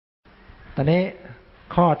ตอนนี้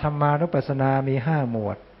ข้อธรรมานุปัสสนามี5หม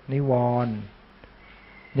วดนิวร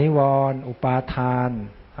ณ์อุปาทาน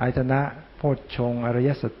อายตนะโพชฌงค์อริย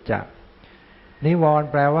สัจจะนิวรณ์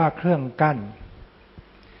แปลว่าเครื่องกั้น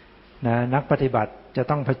นะนักปฏิบัติจะ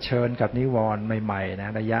ต้องเผชิญกับนิวรณ์ใหม่ๆนะ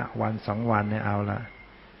ระยะวัน2วันเนี่ยเอาละ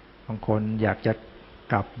บางคนอยากจะ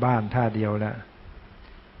กลับบ้านท่าเดียวแล้ว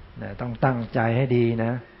นะต้องตั้งใจให้ดีน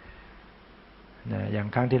ะอย่าง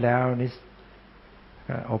ครั้งที่แล้วนี่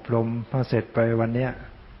อบรมพอเสร็จไปวันเนี้ย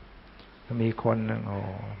มีคน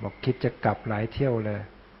บอกคิดจะกลับหลายเที่ยวเลย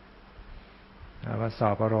ว่าสอ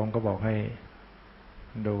บอารมณ์ก็บอกให้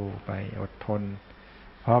ดูไปอดทน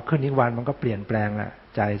พอขึ้นอีกวันมันก็เปลี่ยนแปลงละ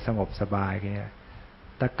ใจสงบสบายอย่างเงี้ย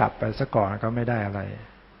ถ้ากลับไปซะก่อนก็ไม่ได้อะไร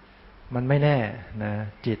มันไม่แน่นะ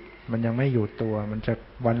จิตมันยังไม่อยู่ตัวมันจะ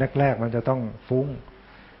วันแรกๆมันจะต้องฟุ้ง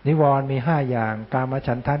นิวรณ์มี5อย่างกาม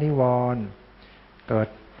ฉันทะนิวรณ์เกิด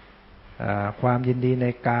ความยินดีใน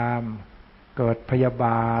กามเกิดพยาบ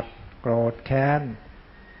าทโกรธแค้น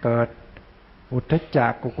เกิดอุทธัจจะ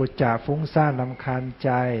กุกุจจะฟุ้งซ่านรำคาญใจ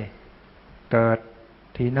เกิด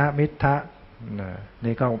ทีฆมิทธะ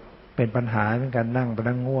นี่ก็เป็นปัญหาเหมือนกันนั่งไป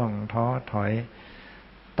นั่งง่วงท้อถอย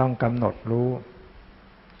ต้องกำหนดรู้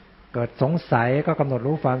เกิดสงสัยก็กำหนด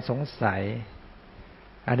รู้ความสงสัย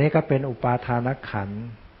อันนี้ก็เป็นอุปาทานขันธ์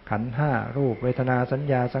ขันธ์5รูปเวทนาสัญ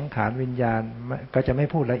ญาสังขารวิญญาณก็จะไม่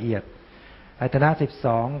พูดละเอียดอายตนะ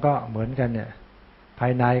12ก็เหมือนกันเนี่ยภา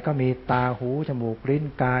ยในก็มีตาหูจมูกลิ้น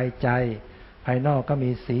กายใจภายนอกก็มี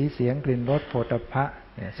สีเสียงกลิ่นรสโผฏฐัพพะ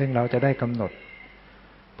ซึ่งเราจะได้กำหนด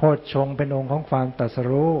โพชฌงค์เป็นองค์ของความตรัส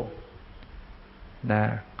รู้นะ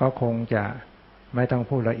ก็คงจะไม่ต้อง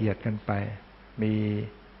พูดละเอียดกันไปมี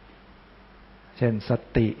เช่นส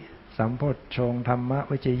ติสัมโพชฌงค์ธรรม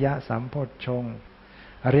วิจยะสัมโพชฌงค์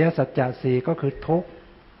อริยสัจจะ4ก็คือทุกข์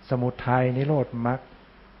สมุทัยนิโรธมรรค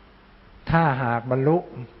ถ้าหากบรรลุ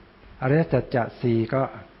อริยสัจจะ4ก็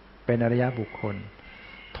เป็นอริยบุคคล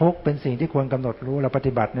ทุกข์เป็นสิ่งที่ควรกำหนดรู้เราป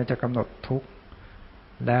ฏิบัติเนี่ยจะกำหนดทุกข์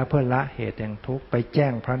แล้วเพื่อละเหตุแห่งทุกข์ไปแจ้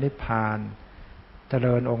งพระนิพพานเจ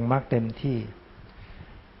ริญองค์มรรคเต็มที่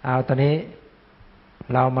เอาตอนนี้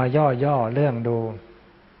เรามาย่อเรื่องดู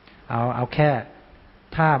เอาแค่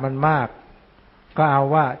ถ้ามันมากก็เอา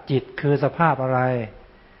ว่าจิตคือสภาพอะไร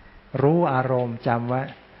รู้อารมณ์จำไว้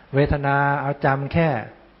เวทนาเอาจำแค่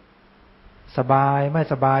สบายไม่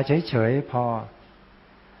สบายเฉยๆพอ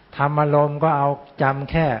ธรรมอารมณ์ก็เอาจ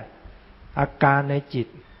ำแค่อาการในจิต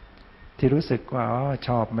ที่รู้สึกว่าช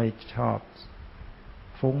อบไม่ชอบ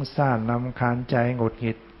ฟุ้งซ่านรำคาญใจหงุดห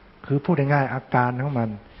งิดคือพูดง่ายๆอาการของมัน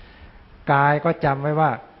กายก็จำไว้ว่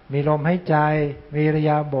ามีลมหายใจมีอิริ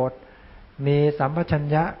ยาบถมีสัมปชัญ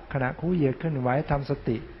ญะขณะคู่เหยียดขึ้นไหวทำส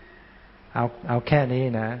ติเอาแค่นี้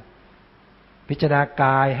นะพิจารณาก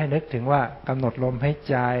ายให้นึกถึงว่ากำหนดลมหาย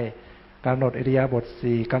ใจกำหนดอิริยาบถ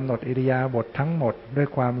4กำหนดอิริยาบถทั้งหมดด้วย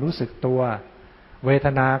ความรู้สึกตัวเวท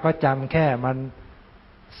นาก็จำแค่มัน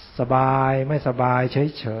สบายไม่สบาย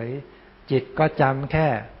เฉยๆจิตก็จำแค่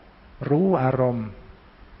รู้อารมณ์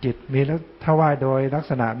จิตมีถ้าว่าโดยลัก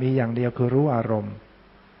ษณะมีอย่างเดียวคือรู้อารมณ์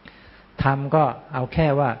ธรรมก็เอาแค่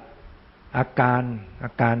ว่าอาก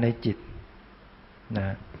ารในจิตนะ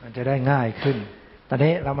มันจะได้ง่ายขึ้นตอน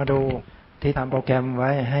นี้เรามาดูที่ทำโปรแกรมไ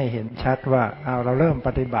ว้ให้เห็นชัดว่าเราเริ่มป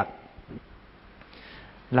ฏิบัติ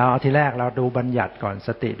เราเอาทีแรกเราดูบัญญัติก่อนส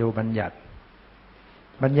ติดูบัญญัติ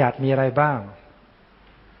มีอะไรบ้าง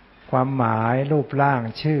ความหมายรูปร่าง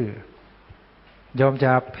ชื่อโยมจ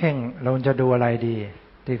ะเพ่งเราจะดูอะไรดี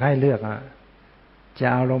ที่ให้เลือกจะ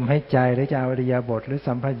เอาลมหายใจหรือจะเอาอิริยาบถหรือ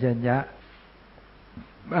สัมปชัญญะ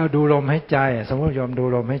เอาดูลมหายใจสมมติโยมดู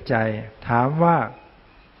ลมหายใจถามว่า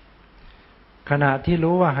ขณะที่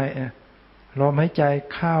รู้ว่าลมหายใจ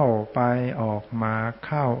เข้าไปออกมาเ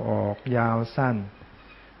ข้าออกยาวสั้น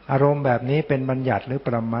อารมณ์แบบนี้เป็นบัญญัติหรือป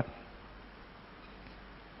รมัตถ์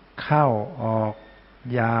เข้าออก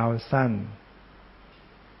ยาวสั้น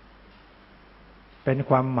เป็น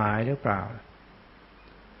ความหมายหรือเปล่า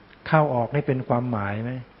เข้าออกนี่เป็นความหมายไห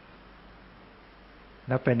มแ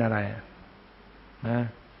ล้วเป็นอะไรนะ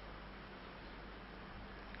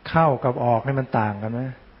เข้ากับออกนี่มันต่างกันไหม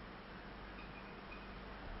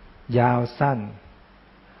ยาวสั้น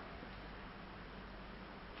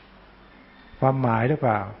ความหมายหรือเป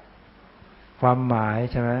ล่าความหมาย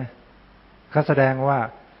ใช่ไหมก็แสดงว่า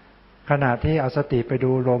ขณะที่เอาสติไป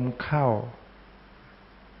ดูลมเข้า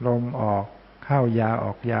ลมออกเข้ายาวอ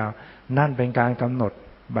อกยาวนั่นเป็นการกำหนด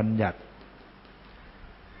บัญญัติ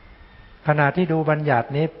ขณะที่ดูบัญญัติ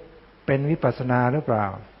นี้เป็นวิปัสสนาหรือเปล่า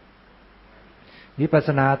วิปัสส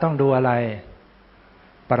นาต้องดูอะไร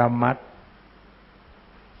ปรมัตถ์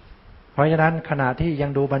เพราะฉะนั้นขณะที่ยั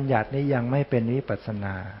งดูบัญญัตินี้ยังไม่เป็นวิปัสสน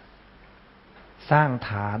าสร้าง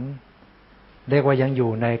ฐาน เรียกว่ายังอ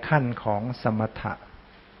ยู่ในขั้นของสมถะ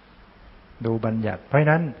ดูบัญญัติเพราะฉะ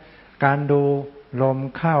นั้นการดูลม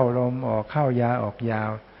เข้าลมออกเข้ายาวออกยาว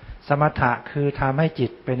สมถะคือทำให้จิ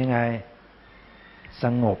ตเป็นยังไงส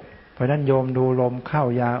งบเพราะฉะนั้นโยมดูลมเข้า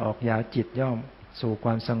ยาวออกยาวจิตย่อมสู่คว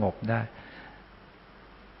ามสงบได้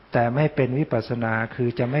แต่ไม่เป็นวิปัสสนาคือ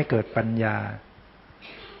จะไม่เกิดปัญญา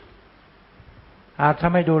ถ้า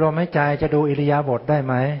ไม่ดูลมหายใจจะดูอิริยาบถได้ไ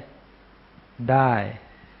หมได้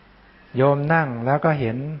โยมนั่งแล้วก็เ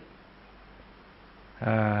ห็น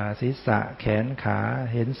ศีรษะแขนขา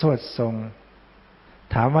เห็นสวดทรง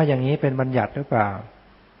ถามว่าอย่างนี้เป็นบัญญัติหรือเปล่า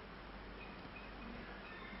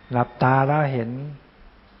หลับตาแล้วเห็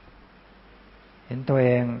นตัวเอ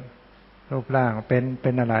งรูปร่างเ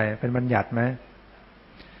ป็นอะไรเป็นบัญญัติไหม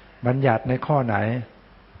บัญญัติในข้อไหน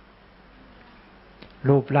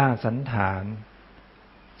รูปร่างสันฐาน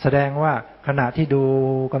แสดงว่าขณะที่ดู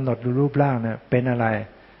กำหนดดูรูปร่างเนี่ยเป็นอะไร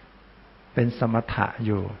เป็นสมถะอ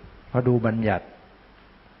ยู่เพราะดูบัญญัติ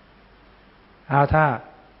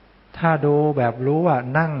ถ้าดูแบบรู้ว่า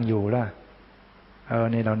นั่งอยู่ล่ะ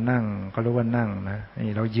นี่เรานั่งก็รู้ว่านั่งนะ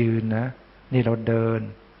นี่เรายืนนะนี่เราเดิน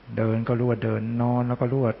ก็รู้ว่าเดินนอนแล้วก็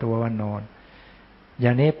รู้ว่าตัวว่านอนอย่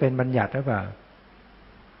างนี้เป็นบัญญัติหรือเปล่า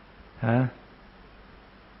ฮะ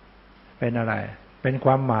เป็นอะไรเป็นค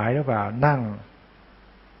วามหมายหรือเปล่านั่ง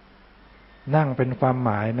เป็นความห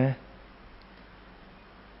มายไหม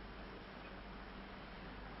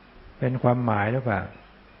เป็นความหมายหรือเปล่า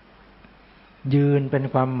ยืนเป็น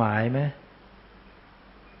ความหมายไหม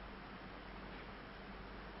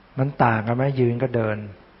มันต่างกันไหมยืนก็เดิน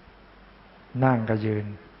นั่งก็ยืน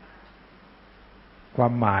ควา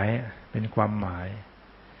มหมายเป็นความหมาย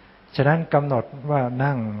ฉะนั้นกำหนดว่า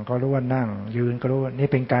นั่งก็รู้ว่านั่งยืนก็รู้ว่านี่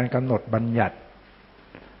เป็นการกำหนดบัญญัติ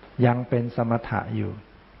ยังเป็นสมถะอยู่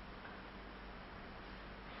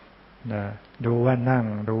นะดูว่านั่ง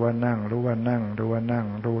ดูว่านั่งรู้ว่านั่งดูว่านั่ง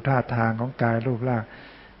ดูท่าทางของกายรูปร่าง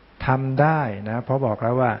ทำได้นะเพราะบอกแ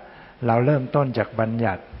ล้วว่าเราเริ่มต้นจากบัญ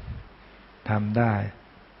ญัติทำได้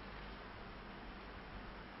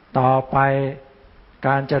ต่อไปก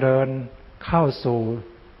ารเจริญเข้าสู่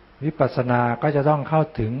วิปัสสนาก็จะต้องเข้า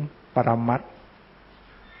ถึงปรมัตถ์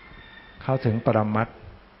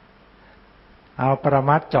เอาปร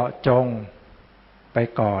มัตถ์เจาะจงไป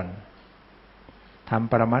ก่อนท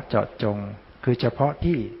ำปรมัตถ์เจาะจงคือเฉพาะ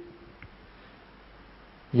ที่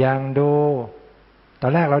อย่างดูตอ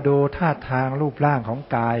นแรกเราดูท่าทางรูปร่างของ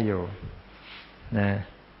กายอยู่นะ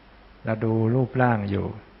เราดูรูปร่างอยู่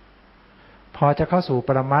พอจะเข้าสู่ป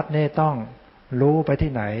รมัตถ์นี่ต้องรู้ไป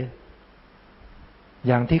ที่ไหนอ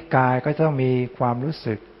ย่างที่กายก็ต้องมีความรู้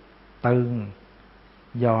สึกตึง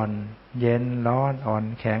หย่อนเย็นร้อนอ่อน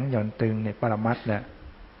แข็งหย่อนตึงเนี่ยปรมัตถ์แหละ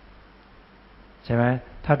ใช่ไหม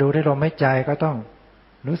ถ้าดูด้วยลมหายใจก็ต้อง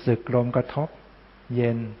รู้สึกลมกระทบเย็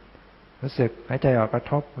นรู้สึกหายใจออกกระ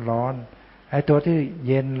ทบร้อนไอ้ตัวที่เ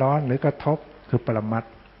ย็นร้อนหรือกระทบคือปรมัต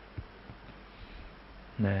ถ์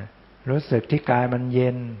นะรู้สึกที่กายมันเย็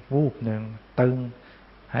นวูบหนึ่งตึง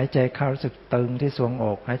หายใจเข้ารู้สึกตึงที่ทรวงอ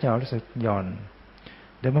กหายใจออกรู้สึกหย่อน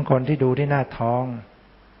หรือบางคนที่ดูที่หน้าท้อง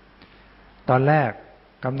ตอนแรก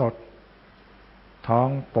กำหนดท้อง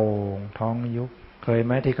โป่งท้องยุบเคยไห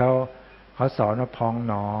มที่เขาสอนว่าพอง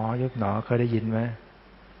หนอยุบหนอเคยได้ยินไหม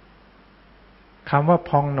คำว่า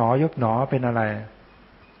พองหนอยุบหนอเป็นอะไร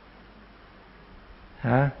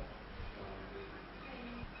ฮะ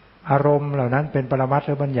อารมณ์เหล่านั้นเป็นปรมัตถ์ห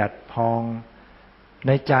รือบัญญัติพองใ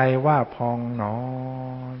นใจว่าพองหนอ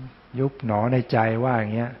ยุบหนอในใจว่าอย่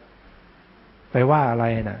างเงี้ยไปว่าอะไร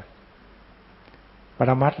น่ะปร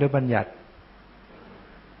มัตถ์หรือบัญญัติ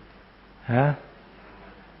ฮะ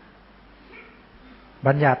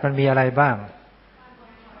บัญญัติมันมีอะไรบ้าง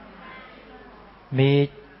มี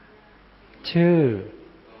ชื่อ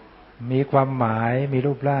มีความหมายมี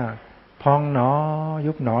รูปร่างพองหนอ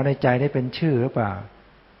ยุบหนอในใจได้เป็นชื่อหรือเปล่า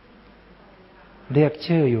เรียก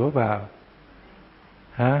ชื่ออยู่หรือเปล่า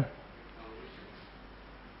ฮะ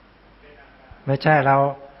ไม่ใช่เรา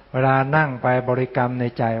เวลานั่งไปบริกรรมใน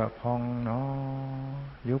ใจว่าพองหนอ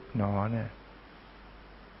ยุบหนอเนี่ย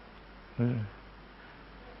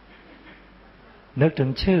นึกถึ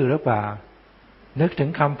งชื่อหรือเปล่านึกถึง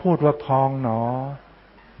คำพูดว่าพองหนอ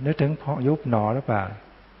นึกถึงพองยุบหนอหรือเปล่า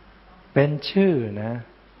เป็นชื่อนะ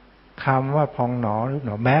คำว่าพองหนอยุบห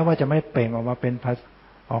นอแม้ว่าจะไม่เปล่งออกมาเป็น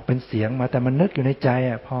ออกเป็นเสียงมาแต่มันนึกอยู่ในใจ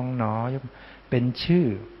อ่ะพองหนอยุบเป็นชื่อ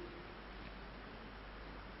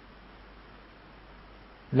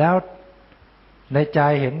แล้วในใจ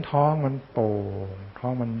เห็นท้องมันโป่งท้อ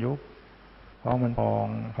งมันยุบท้องมันพอง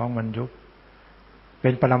ท้องมันยุบเป็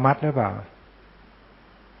นปรมัตถ์หรือเปล่า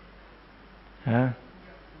ฮะ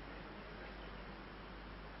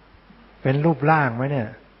เป็นรูปร่างไหมเนี่ย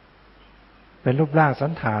เป็นรูปร่างสั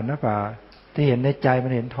นฐานนะป่าที่เห็นในใจมั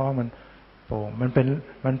นเห็นท้องมันโป่งมันเ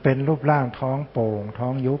ป็นรูปร่างท้องโป่งท้อ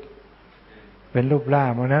งยุบเป็นรูปร่าง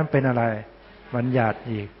เพราะนั้นเป็นอะไรบัญญัติ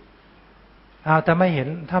อีกแต่ไม่เห็น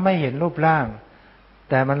ถ้าไม่เห็นรูปร่าง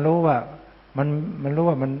แต่มันรู้ว่ามันรู้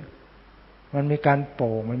ว่ามันมีการโ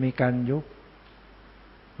ป่งมันมีการยุบ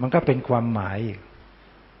มันก็เป็นความหมายอีก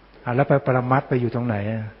แล้วไปปรมัตถ์ไปอยู่ตรงไหน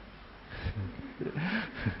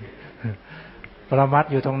ปรมัตถ์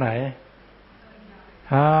อยู่ตรงไหน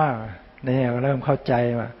เนี่ยเริ่มเข้าใจ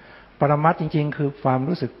ว่าปรมัตถ์จริงๆคือความ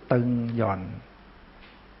รู้สึกตึงหย่อน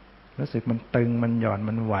รู้สึกมันตึงมันหย่อน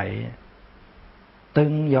มันไหวตึ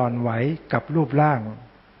งหย่อนไหวกับรูปร่าง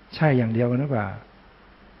ใช่อย่างเดียวกันหรือเปล่า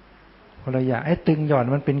คนละอย่างไอ้ตึงหย่อน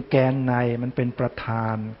มันเป็นแกนในมันเป็นประธา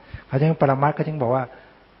นเขาจึงปรมัตถ์ก็จึงบอกว่า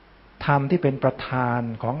ธรรมที่เป็นประธาน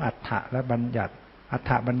ของอัฏฐะและบัญญัติอัฏ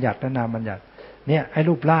ฐบัญญัติและนามบัญญัติเนี่ยไอ้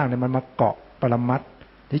รูปร่างเนี่ยมันมาเกาะปรมัตถ์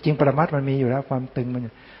ที่จริงปรมัตถ์มันมีอยู่แล้วความตึงมัน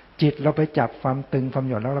จิตเราไปจับความตึงความ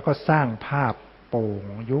หย่อนแล้วเราก็สร้างภาพโป่ง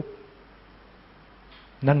ยุบ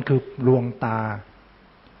นั่นคือลวงตา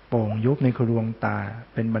โป่งยุบนี่คือลวงตา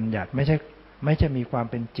เป็นบัญญัติไม่ใช่มีความ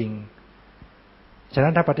เป็นจริงฉะนั้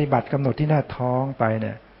นถ้าปฏิบัติกำหนดที่หน้าท้องไปเ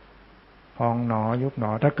นี่ยพองหนอยุบหน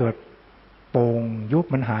อถ้าเกิดโป่งยุบ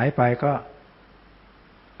มันหายไป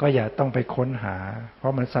ก็อย่าต้องไปค้นหาเพรา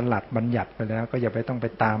ะมันสลัดบัญญัติไปแล้วก็อย่าไปต้องไป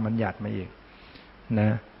ตามบัญญัติมาอีกน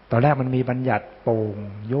ะตอนแรกมันมีบัญญัติโป่ง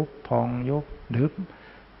ยุบพองยุบหรือ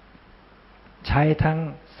ใช้ทั้ง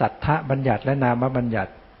สัทธบัญญัติและนามบัญญั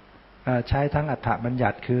ติใช้ทั้งอัฏฐบัญญั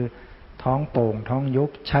ติคือท้องโป่งท้องยุบ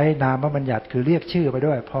ใช้นามบัญญัติคือเรียกชื่อไป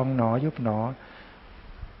ด้วยพองหนอยุบหนอ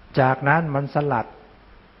จากนั้นมันสลัด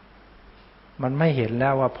มันไม่เห็นแล้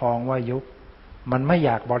วว่าพองว่ายุบมันไม่อ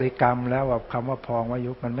ยากบริกรรมแล้วว่าคำว่าพองว่า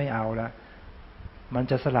ยุบมันไม่เอาแล้วมัน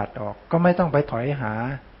จะสลัดออกก็ไม่ต้องไปถอยหา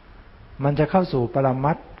มันจะเข้าสู่ปร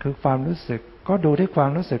มัตถ์คือความรู้สึกก็ดูที่ความ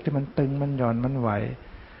รู้สึกที่มันตึงมันหย่อนมันไหว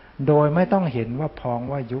โดยไม่ต้องเห็นว่าพอง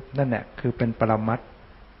ว่ายุบนั่นแหละคือเป็นปรมัตถ์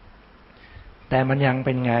แต่มันยังเ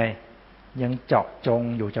ป็นไงยังเจาะจง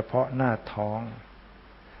อยู่เฉพาะหน้าท้อง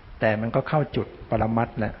แต่มันก็เข้าจุดปรมัต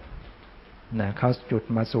ถ์แล้วนะเข้าจุด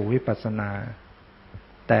มาสู่วิปัสสนา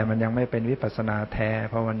แต่มันยังไม่เป็นวิปัสสนาแท้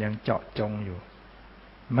เพราะมันยังเจาะจงอยู่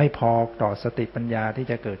ไม่พอต่อสติปัญญาที่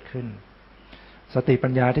จะเกิดขึ้นสติปั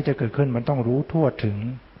ญญาที่จะเกิดขึ้นมันต้องรู้ทั่วถึง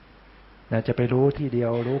นะจะไปรู้ที่เดีย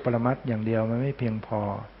วรู้ปรมัตถ์อย่างเดียวมันไม่เพียงพอ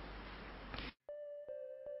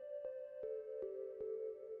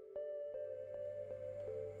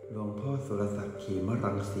หลวงพ่อสุรศักดิ์ขีม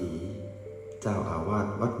รังสีเจ้าอาวาส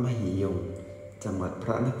วัดมหิยงจังหวัดพ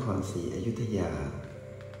ระนครศรีอยุธยา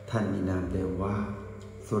ท่านมีนามเดิมว่า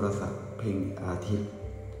สุรศักดิ์เพ็งอาทิตย์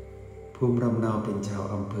ภูมิลำเนาเป็นชาว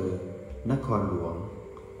อำเภอนครหลวง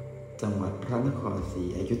จังหวัดพระนครศรี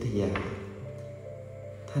อยุธยา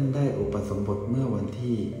ท่านได้อุปสมบทเมื่อวัน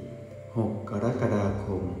ที่6 กรกฎาค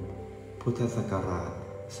มพุทธศักราช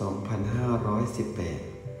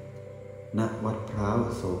 2518 ณ วัดพร้าว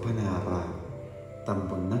โสภณารามตำ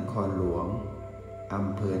บลนครหลวงอ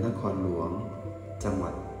ำเภอนครหลวงจังห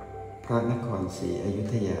วัดพระนครศรีอยุ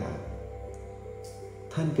ธยา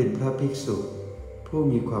ท่านเป็นพระภิกษุผู้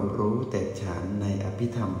มีความรู้แตกฉานในอภิ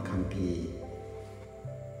ธรรมคัมภีร์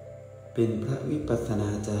เป็นพระวิปัสสน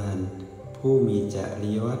าจารย์ผู้มีจ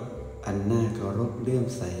ริยวัตรอันน่าเคารพเลื่อม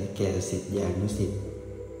ใสแก่ศิษยานุศิษย์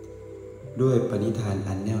ด้วยปณิธาน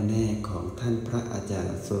อันแน่วแน่ของท่านพระอาจาร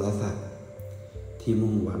ย์สุรศักดิ์ที่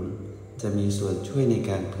มุ่งหวังจะมีส่วนช่วยใน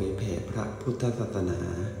การเผยแผ่พระพุทธศาสนา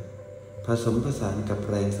ผสมผสานกับ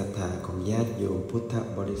แรงศรัทธาของญาติโยมพุทธ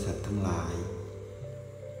บริษัททั้งหลาย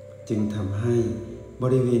จึงทำให้บ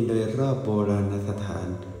ริเวณโดยรอบโบราณสถาน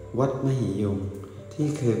วัดมหิยงที่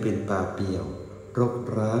เคยเป็นป่าเปี่ยวรก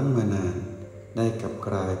ร้างมานานได้กลับก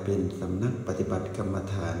ลายเป็นสำนักปฏิบัติกรรม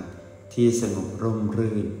ฐานที่สงบร่ม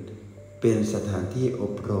รื่นเป็นสถานที่อ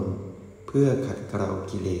บรมเพื่อขัดเกลา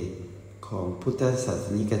กิเลสของพุทธศาส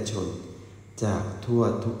นิกชนจากทั่ว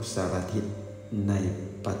ทุกสารทิศใน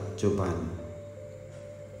ปัจจุบัน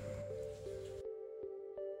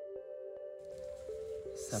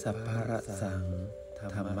สัพพะสังธ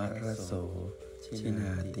รรมรโสชิน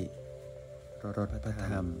าติรสพระ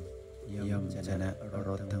ธรรมย่อมชนะร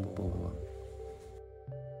สทั้งปวง